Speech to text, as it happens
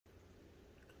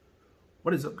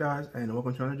What is up, guys, and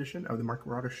welcome to another edition of the Market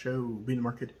Marauder Show, being the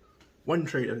market one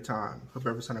trade at a time. Hope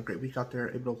everyone's having a great week out there,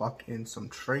 able to lock in some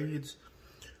trades.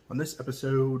 On this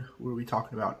episode, we'll be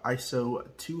talking about ISO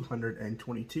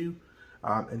 222,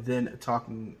 and then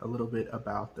talking a little bit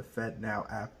about the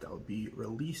FedNow app that will be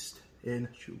released in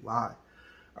July.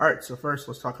 All right, so first,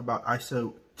 let's talk about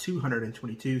ISO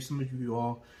 222. Some of you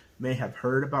all may have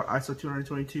heard about ISO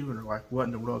 222 and are like, what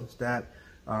in the world is that?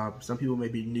 Some people may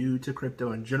be new to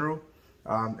crypto in general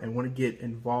and want to get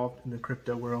involved in the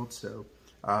crypto world. So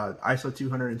ISO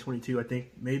 222, I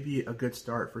think, may be a good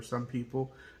start for some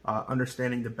people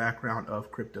understanding the background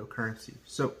of cryptocurrency.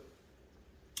 So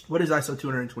what is ISO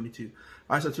 222?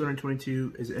 ISO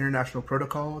 222 is an international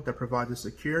protocol that provides a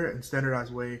secure and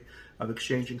standardized way of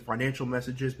exchanging financial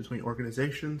messages between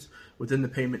organizations within the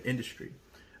payment industry.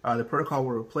 The protocol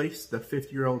will replace the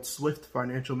 50-year-old SWIFT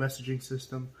financial messaging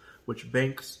system, which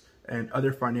banks and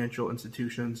other financial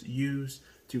institutions use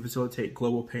to facilitate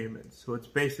global payments. So it's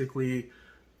basically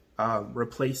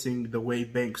replacing the way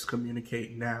banks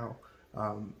communicate now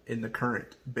in the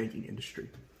current banking industry.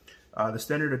 The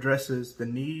standard addresses the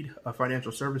need of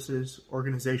financial services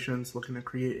organizations looking to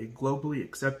create a globally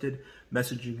accepted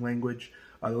messaging language.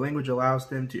 The language allows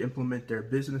them to implement their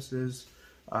businesses,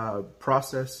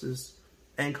 processes,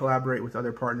 and collaborate with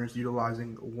other partners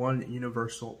utilizing one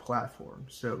universal platform.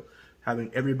 So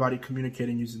having everybody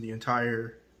communicating using the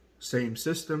entire same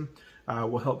system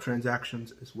will help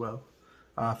transactions as well.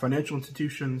 Financial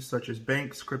institutions such as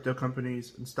banks, crypto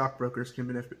companies, and stockbrokers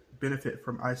can benefit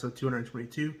from ISO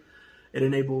 222. It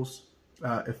enables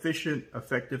efficient,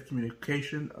 effective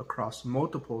communication across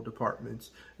multiple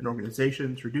departments and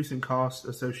organizations, reducing costs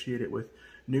associated with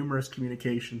numerous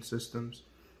communication systems,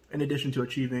 in addition to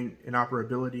achieving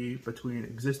interoperability between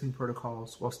existing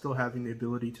protocols while still having the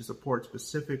ability to support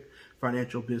specific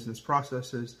financial business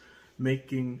processes,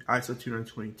 making ISO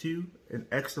 222 an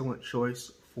excellent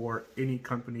choice for any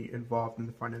company involved in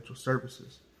the financial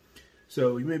services.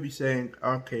 So you may be saying,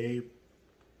 okay,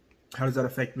 how does that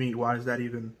affect me? Why is that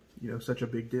even, such a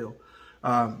big deal?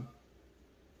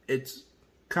 It's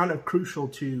kind of crucial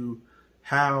to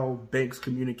how banks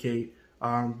communicate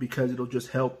because it'll just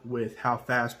help with how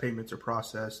fast payments are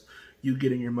processed, you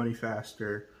getting your money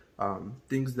faster,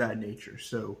 things of that nature.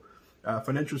 So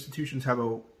financial institutions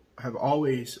have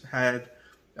always had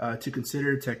to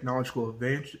consider technological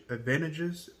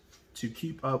advantages to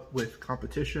keep up with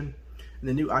competition. In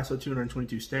the new ISO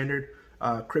 222 standard,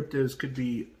 cryptos could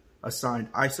be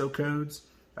assigned ISO codes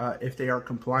if they are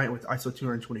compliant with ISO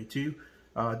 222.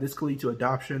 This could lead to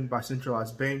adoption by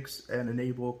centralized banks and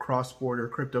enable cross-border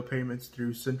crypto payments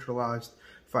through centralized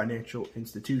financial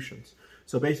institutions.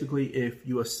 So basically, if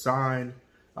you assign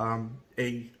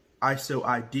a ISO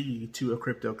ID to a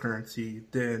cryptocurrency,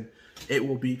 then it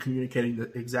will be communicating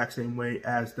the exact same way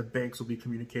as the banks will be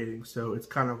communicating. So it's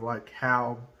kind of like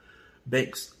how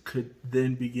banks could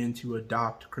then begin to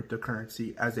adopt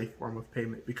cryptocurrency as a form of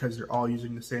payment because they're all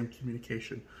using the same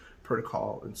communication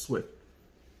protocol in SWIFT.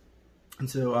 And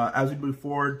so as we move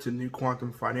forward to the new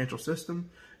quantum financial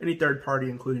system, any third party,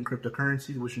 including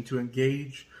cryptocurrencies, wishing to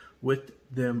engage with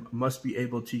them must be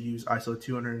able to use ISO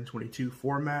 222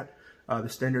 format. The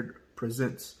standard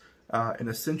presents an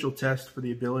essential test for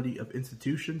the ability of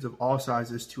institutions of all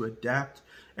sizes to adapt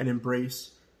and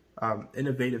embrace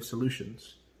innovative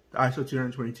solutions. The ISO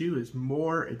 222 is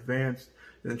more advanced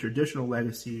than the traditional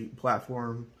legacy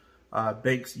platform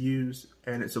banks use,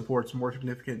 and it supports more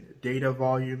significant data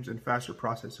volumes and faster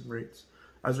processing rates.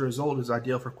 As a result, it is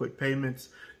ideal for quick payments,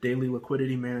 daily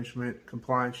liquidity management,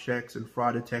 compliance checks, and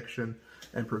fraud detection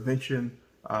and prevention.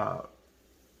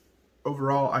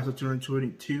 Overall, ISO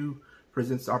 222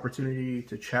 presents the opportunity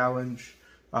and challenge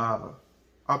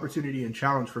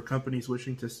for companies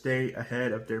wishing to stay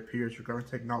ahead of their peers regarding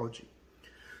technology.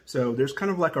 So there's kind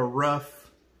of like a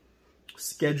rough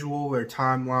schedule or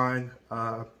timeline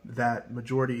that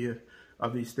majority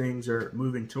of these things are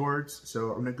moving towards.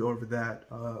 So I'm going to go over that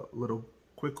a little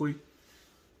quickly.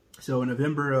 So in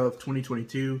November of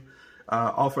 2022,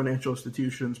 all financial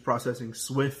institutions processing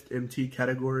SWIFT MT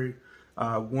category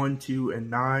 1, 2,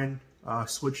 and 9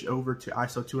 switched over to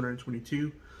ISO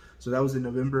 222. So that was in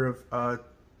November of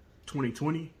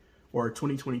 2020 or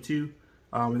 2022.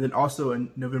 And then also in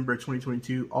November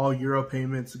 2022, all Euro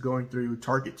payments going through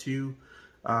Target 2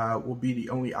 will be the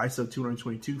only ISO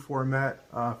 222 format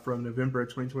from November of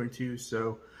 2022.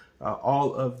 So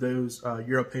all of those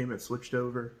Euro payments switched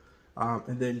over.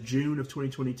 And then June of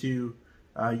 2022,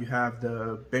 you have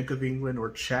the Bank of England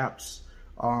or CHAPS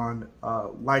on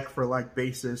like-for-like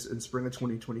basis in spring of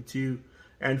 2022.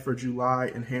 And for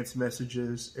July, enhanced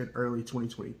messages in early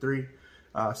 2023.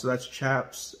 So that's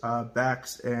CHAPS,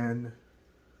 BACS, and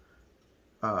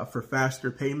for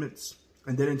faster payments.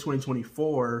 And then in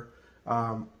 2024,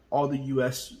 all the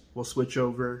U.S. will switch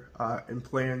over and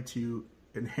plan to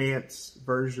enhance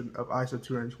version of ISO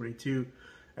 20022,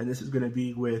 and this is going to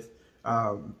be with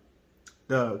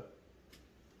the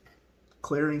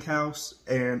clearinghouse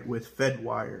and with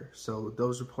Fedwire. So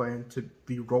those are planned to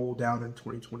be rolled out in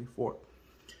 2024.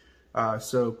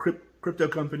 So crypto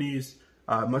companies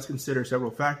must consider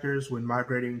several factors when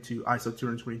migrating to ISO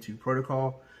 20022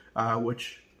 protocol,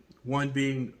 which one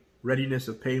being readiness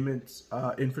of payments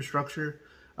infrastructure.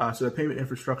 So the payment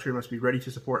infrastructure must be ready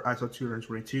to support ISO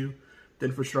 20022. The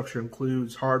infrastructure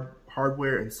includes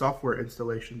hardware and software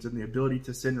installations and the ability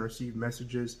to send and receive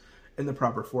messages in the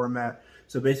proper format.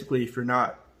 So basically, if you're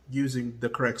not using the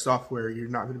correct software, you're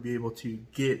not going to be able to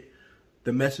get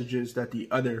the messages that the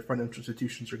other financial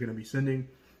institutions are going to be sending,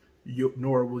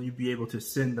 nor will you be able to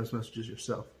send those messages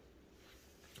yourself.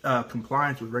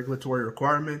 Compliance with regulatory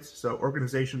requirements. So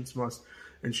organizations must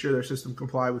ensure their system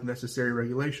comply with necessary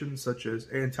regulations such as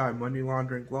anti-money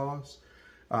laundering laws.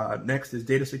 Next is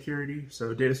data security.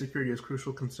 So data security is a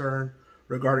crucial concern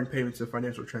regarding payments of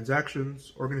financial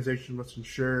transactions. Organizations must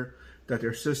ensure that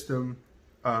their systems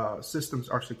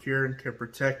are secure and can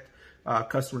protect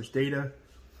customers' data.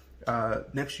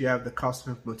 Next, you have the cost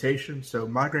of implementation. So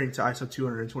migrating to ISO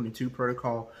 20022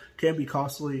 protocol can be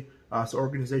costly. So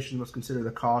organizations must consider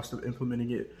the cost of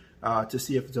implementing it to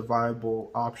see if it's a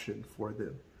viable option for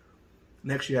them.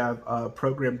 Next, you have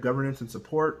program governance and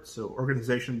support. So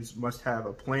organizations must have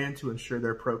a plan to ensure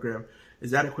their program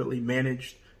is adequately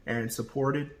managed and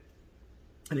supported.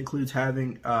 It includes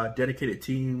having a dedicated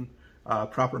team,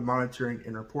 proper monitoring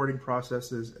and reporting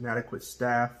processes, and adequate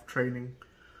staff training.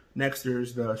 Next,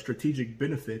 there's the strategic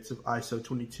benefits of ISO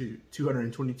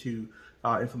 20022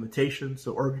 implementation.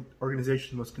 So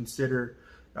organizations must consider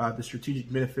the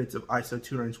strategic benefits of ISO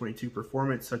 20022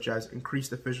 performance, such as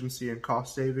increased efficiency and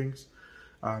cost savings.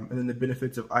 And then the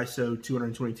benefits of ISO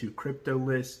 20022 crypto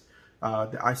list.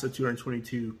 The ISO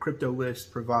 20022 crypto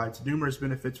list provides numerous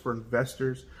benefits for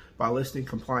investors. By listing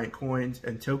compliant coins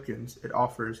and tokens, it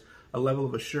offers a level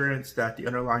of assurance that the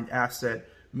underlying asset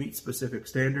meets specific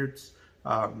standards.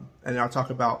 And I'll talk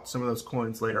about some of those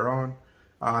coins later on.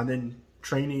 And then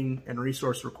training and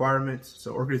resource requirements.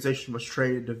 So organizations must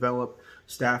train and develop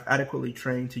staff adequately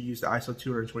trained to use the ISO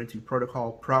 20022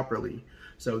 protocol properly.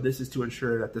 So this is to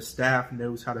ensure that the staff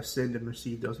knows how to send and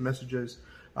receive those messages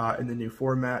in the new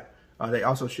format. They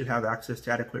also should have access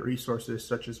to adequate resources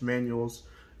such as manuals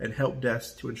and help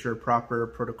desks to ensure proper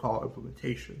protocol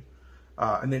implementation.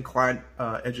 And then client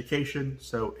education.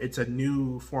 So it's a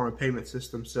new form of payment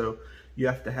system. So you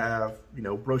have to have,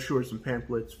 brochures and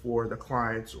pamphlets for the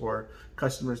clients or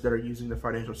customers that are using the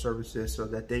financial services so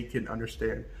that they can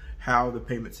understand how the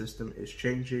payment system is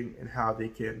changing and how they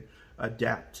can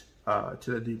adapt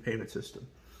to the new payment system.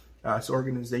 So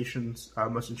organizations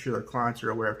must ensure their clients are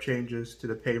aware of changes to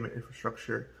the payment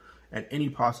infrastructure and any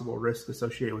possible risk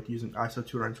associated with using ISO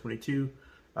 20022,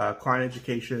 client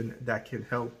education that can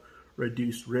help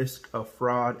reduce risk of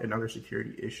fraud and other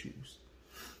security issues.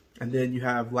 And then you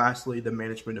have, lastly, the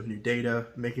management of new data,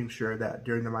 making sure that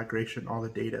during the migration, all the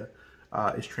data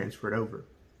is transferred over.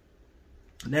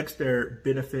 Next, there are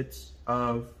benefits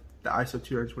of the ISO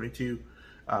 20022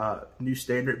 new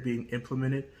standard being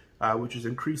implemented, which is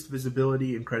increased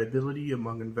visibility and credibility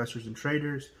among investors and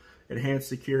traders, enhanced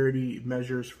security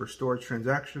measures for storage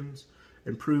transactions,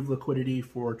 improve liquidity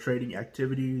for trading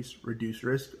activities, reduce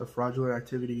risk of fraudulent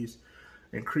activities,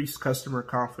 increase customer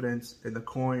confidence in the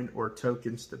coin or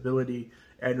token stability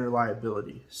and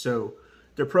reliability. So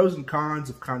there are pros and cons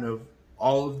of kind of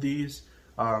all of these.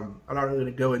 I'm not really going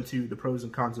to go into the pros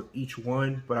and cons of each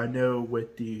one, but I know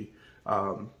with the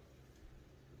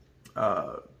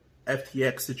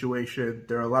FTX situation,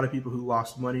 there are a lot of people who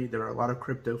lost money. There are a lot of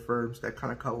crypto firms that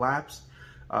kind of collapsed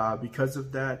because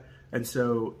of that. And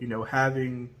so,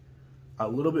 having a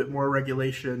little bit more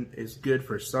regulation is good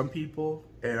for some people.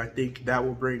 And I think that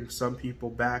will bring some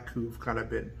people back who've kind of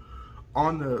been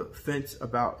on the fence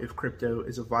about if crypto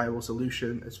is a viable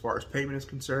solution as far as payment is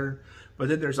concerned. But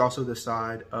then there's also the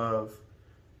side of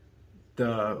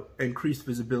the increased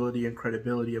visibility and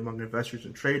credibility among investors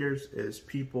and traders is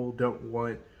people don't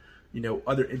want,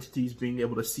 other entities being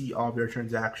able to see all their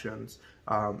transactions.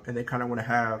 And they kind of want to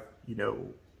have,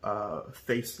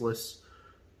 faceless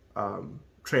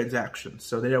transactions.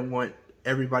 So they don't want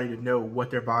everybody to know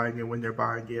what they're buying and when they're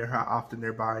buying it or how often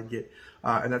they're buying it.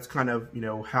 And that's kind of,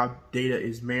 how data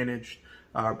is managed.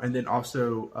 And then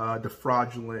also the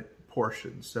fraudulent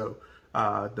portion. So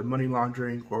the money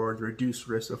laundering or the reduced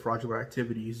risk of fraudulent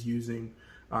activities using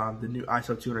the new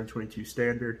ISO 222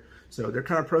 standard. So there are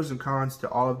kind of pros and cons to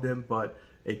all of them, but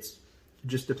it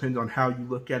just depends on how you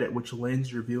look at it, which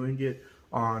lens you're viewing it,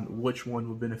 on which one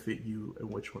will benefit you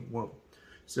and which one won't.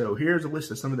 So here's a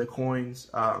list of some of the coins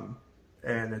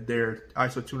and their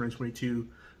ISO 222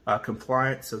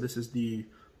 compliant. So this is the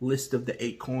list of the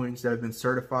 8 coins that have been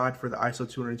certified for the ISO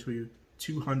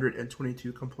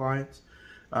 222 compliance.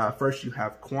 First, you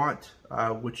have Quant,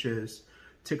 which is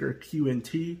ticker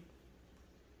QNT.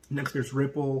 Next, there's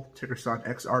Ripple, ticker sign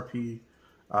XRP.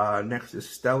 Next is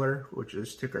Stellar, which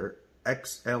is ticker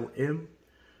XLM.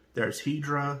 There's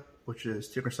Hedra, which is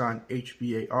ticker sign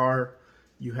HBAR.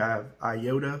 You have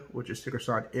IOTA, which is ticker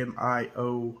sign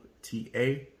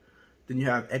MIOTA. Then you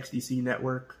have XDC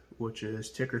Network, which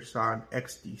is ticker sign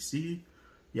XDC.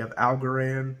 You have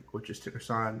Algorand, which is ticker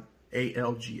sign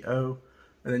ALGO.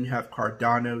 And then you have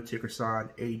Cardano, ticker sign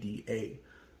ADA.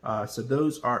 So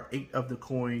those are 8 of the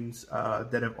coins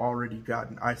that have already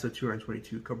gotten ISO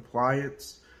 222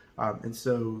 compliance. And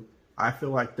so I feel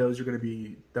like those are going to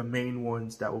be the main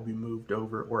ones that will be moved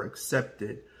over or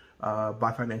accepted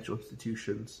by financial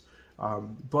institutions.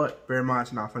 But bear in mind,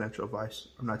 it's not financial advice.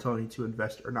 I'm not telling you to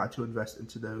invest or not to invest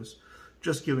into those.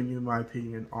 Just giving you my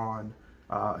opinion on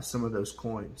some of those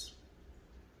coins.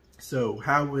 So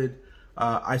how would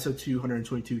ISO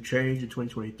 222 change in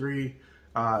 2023?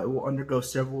 It will undergo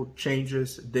several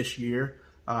changes this year.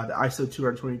 The ISO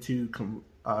 222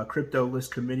 crypto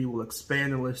list committee will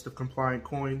expand the list of compliant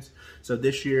coins. So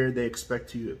this year they expect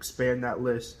to expand that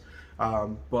list,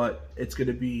 but it's going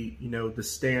to be, the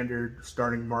standard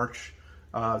starting March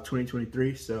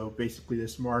 2023. So basically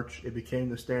this March it became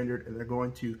the standard, and they're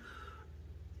going to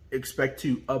expect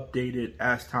to update it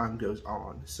as time goes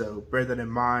on. So bear that in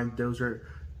mind. Those are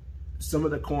some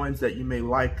of the coins that you may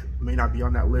like, may not be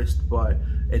on that list, but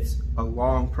it's a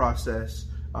long process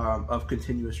of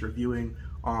continuous reviewing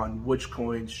on which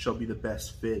coins shall be the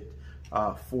best fit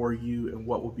for you and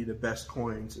what will be the best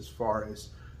coins as far as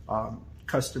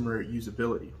customer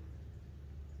usability.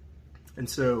 And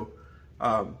so,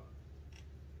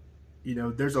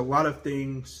 there's a lot of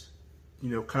things,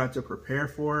 kind of to prepare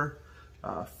for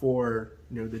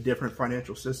the different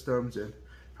financial systems and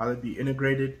how they'd be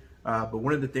integrated. But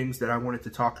one of the things that I wanted to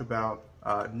talk about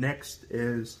next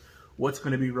is what's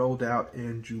going to be rolled out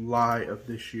in July of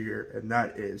this year, and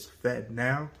that is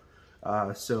FedNow.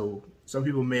 So some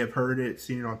people may have heard it,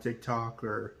 seen it on TikTok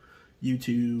or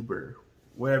YouTube or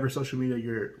whatever social media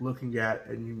you're looking at,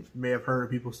 and you may have heard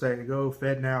people saying, "Oh,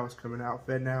 FedNow is coming out.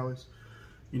 FedNow is,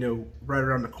 right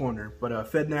around the corner." But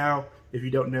FedNow, if you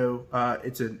don't know,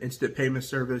 it's an instant payment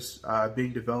service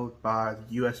being developed by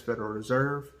the U.S. Federal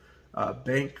Reserve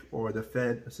Bank, or the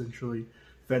Fed, essentially.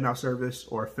 FedNow service,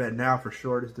 or FedNow for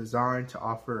short, is designed to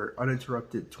offer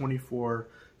uninterrupted 24/7,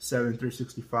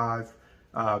 365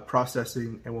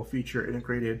 processing, and will feature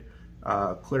integrated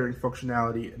clearing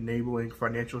functionality, enabling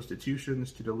financial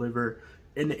institutions to deliver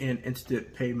end-to-end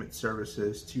instant payment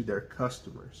services to their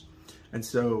customers. And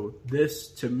so this,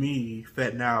 to me,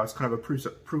 FedNow is kind of a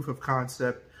proof of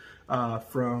concept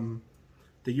from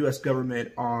the U.S.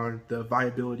 government on the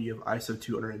viability of ISO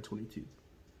 222.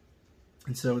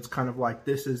 And so it's kind of like,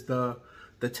 this is the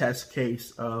test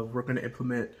case of, we're going to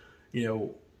implement,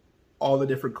 all the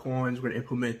different coins, we're going to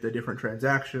implement the different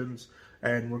transactions,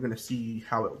 and we're going to see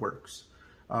how it works.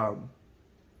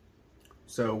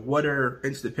 So what are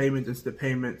instant payments? Instant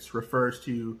payments refers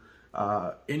to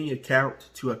any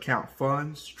account-to-account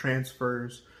funds,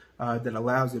 transfers that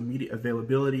allows immediate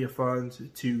availability of funds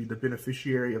to the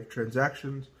beneficiary of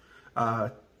transactions.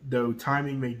 Though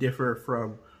timing may differ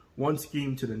from one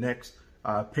scheme to the next,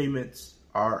 payments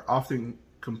are often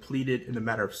completed in a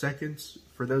matter of seconds.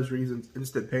 For those reasons,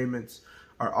 instant payments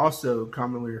are also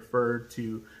commonly referred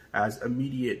to as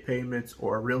immediate payments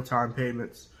or real-time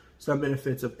payments. Some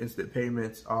benefits of instant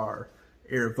payments are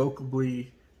their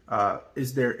irrevocability,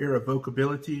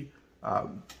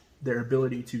 their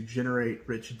ability to generate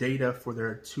rich data for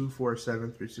their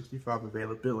 24/7, 365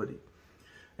 availability.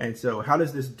 And so how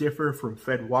does this differ from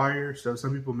FedWire? So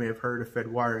some people may have heard of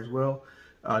FedWire as well.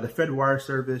 The FedWire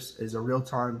service is a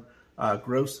real-time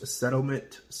gross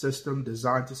settlement system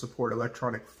designed to support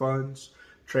electronic funds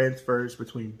transfers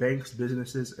between banks,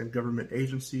 businesses, and government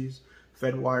agencies.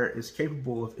 FedWire is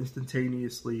capable of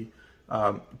instantaneously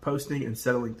posting and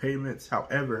settling payments.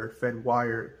 However,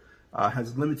 FedWire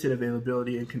has limited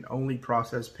availability and can only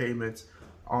process payments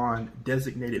on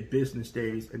designated business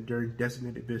days and during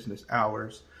designated business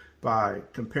hours. By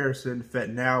comparison,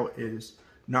 FedNow is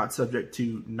not subject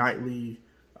to nightly,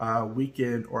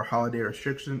 weekend, or holiday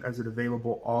restriction, as it is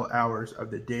available all hours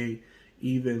of the day,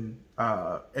 even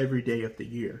every day of the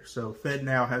year. So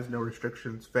FedNow has no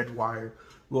restrictions. FedWire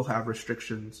will have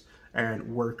restrictions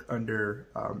and work under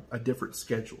a different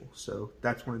schedule. So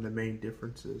that's one of the main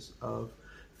differences of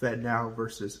FedNow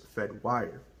versus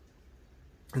FedWire.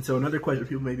 And so another question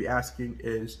people may be asking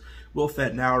is, will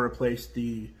FedNow replace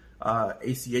the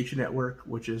ACH network,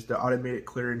 which is the Automated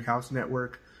Clearinghouse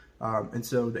Network? And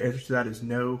so the answer to that is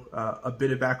no. A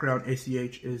bit of background: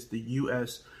 ACH is the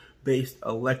U.S.-based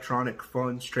electronic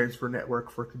funds transfer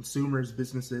network for consumers,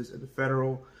 businesses, and the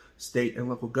federal, state, and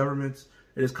local governments.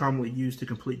 It is commonly used to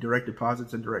complete direct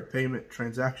deposits and direct payment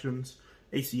transactions.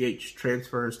 ACH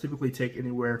transfers typically take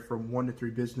anywhere from 1 to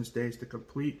 3 business days to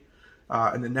complete.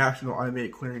 And the National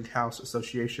Automated Clearinghouse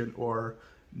Association, or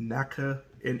NACA,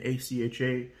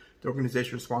 NACHA, the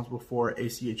organization responsible for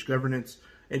ACH governance,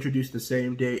 introduced the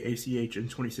same-day ACH in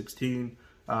 2016.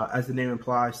 As the name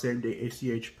implies, same-day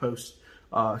ACH posts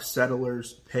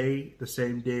settlers pay the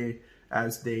same day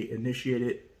as they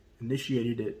initiated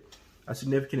it. A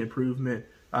significant improvement,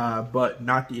 but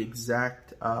not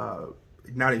exactly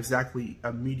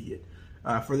immediate.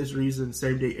 For this reason,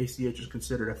 same-day ACH is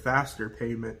considered a faster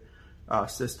payment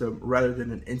system rather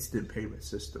than an instant payment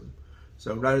system.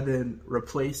 So rather than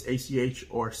replace ACH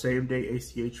or same-day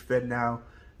ACH, FedNow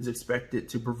is expected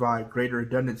to provide greater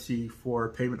redundancy for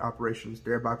payment operations,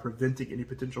 thereby preventing any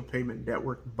potential payment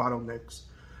network bottlenecks.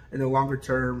 In the longer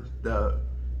term, the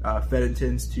Fed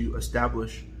intends to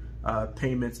establish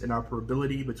payments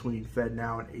interoperability between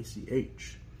FedNow and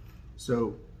ACH.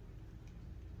 So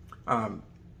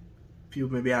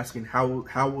people may be asking, how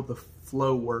will the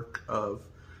flow work of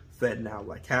FedNow?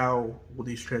 Like, how will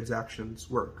these transactions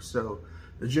work? So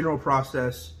the general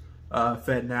process,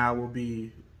 FedNow will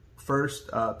be: first,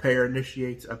 payer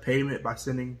initiates a payment by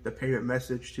sending the payment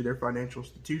message to their financial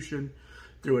institution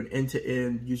through an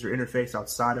end-to-end user interface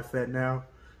outside of FedNow.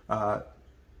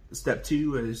 Step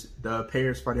 2 is the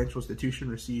payer's financial institution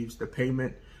receives the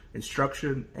payment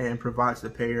instruction and provides the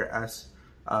payer as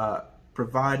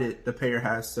provided the payer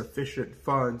has sufficient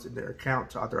funds in their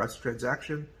account to authorize the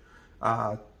transaction.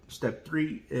 Step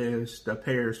 3 is the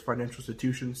payer's financial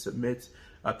institution submits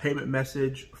a payment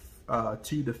message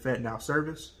to the FedNow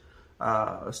service.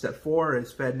 Step 4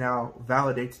 is FedNow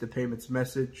validates the payments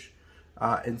message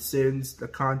and sends the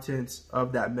contents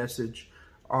of that message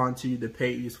onto the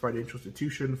payee's financial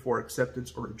institution for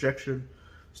acceptance or rejection.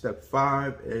 Step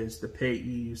 5 is the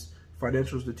payee's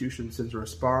financial institution sends a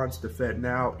response to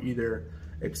FedNow, either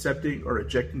accepting or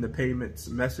rejecting the payments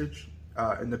message,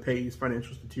 and the payee's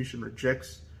financial institution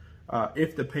rejects.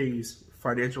 If the payee's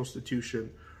financial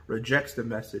institution rejects the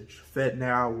message,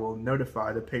 FedNow will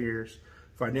notify the payer's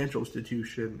financial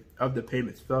institution of the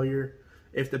payment's failure.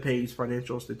 If the payee's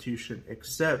financial institution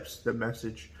accepts the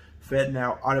message,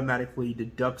 FedNow automatically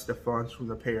deducts the funds from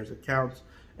the payer's accounts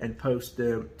and posts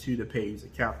them to the payee's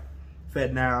account.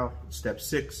 FedNow, step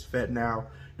 6, FedNow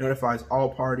notifies all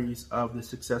parties of the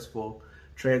successful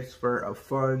transfer of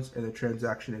funds and the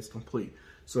transaction is complete.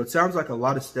 So it sounds like a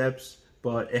lot of steps,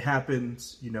 but it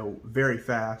happens, very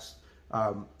fast,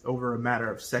 over a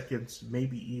matter of seconds,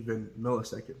 maybe even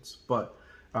milliseconds. But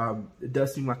it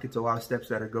does seem like it's a lot of steps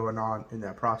that are going on in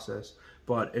that process,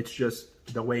 but it's just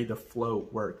the way the flow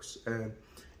works. And,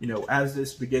 as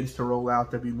this begins to roll out,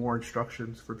 there'll be more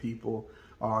instructions for people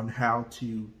on how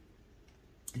to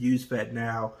use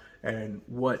FedNow and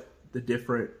what the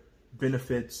different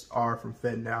benefits are from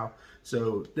FedNow.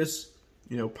 So this,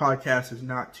 podcast is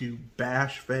not to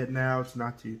bash FedNow. It's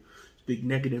not to speak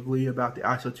negatively about the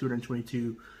ISO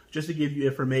 20022. Just to give you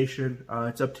information.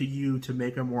 It's up to you to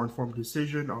make a more informed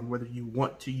decision on whether you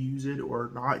want to use it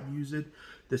or not use it.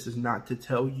 This is not to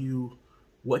tell you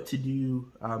what to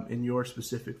do in your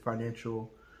specific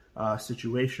financial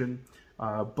situation,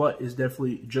 but is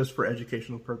definitely just for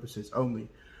educational purposes only.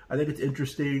 I think it's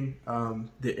interesting,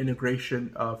 the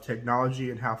integration of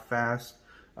technology and how fast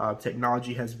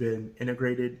technology has been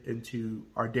integrated into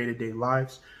our day-to-day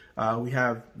lives. We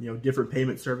have, different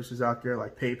payment services out there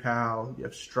like PayPal, you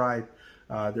have Stripe.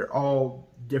 They're all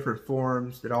different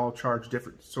forms that all charge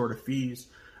different sort of fees.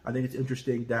 I think it's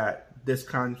interesting that this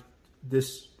kind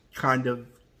of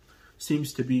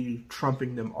seems to be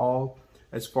trumping them all,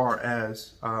 as far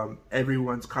as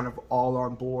everyone's kind of all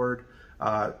on board,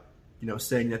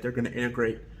 saying that they're going to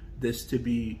integrate this to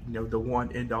be, the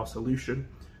one end-all solution.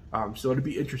 So it'll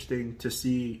be interesting to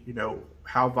see,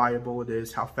 how viable it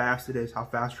is, how fast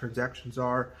transactions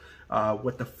are,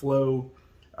 what the flow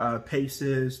pace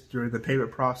is during the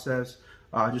payment process.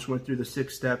 I just went through the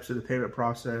 6 steps of the payment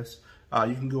process.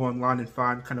 You can go online and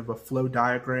find kind of a flow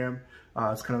diagram.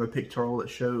 It's kind of a pictorial that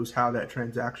shows how that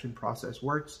transaction process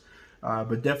works.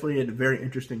 but definitely a very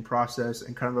interesting process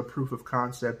and kind of a proof of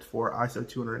concept for ISO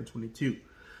 222.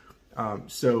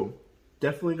 So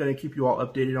definitely going to keep you all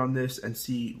updated on this and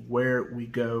see where we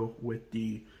go with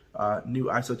the new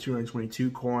ISO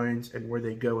 222 coins and where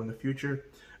they go in the future.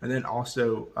 And then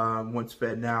also, once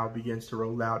FedNow begins to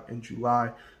roll out in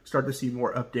July, start to see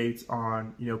more updates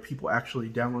on, people actually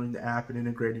downloading the app and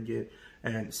integrating it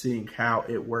and seeing how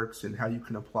it works and how you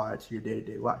can apply it to your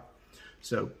day-to-day life.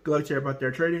 So good luck to everybody out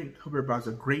there trading. Hope everybody has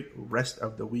a great rest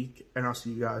of the week, and I'll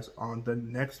see you guys on the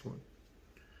next one.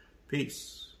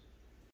 Peace.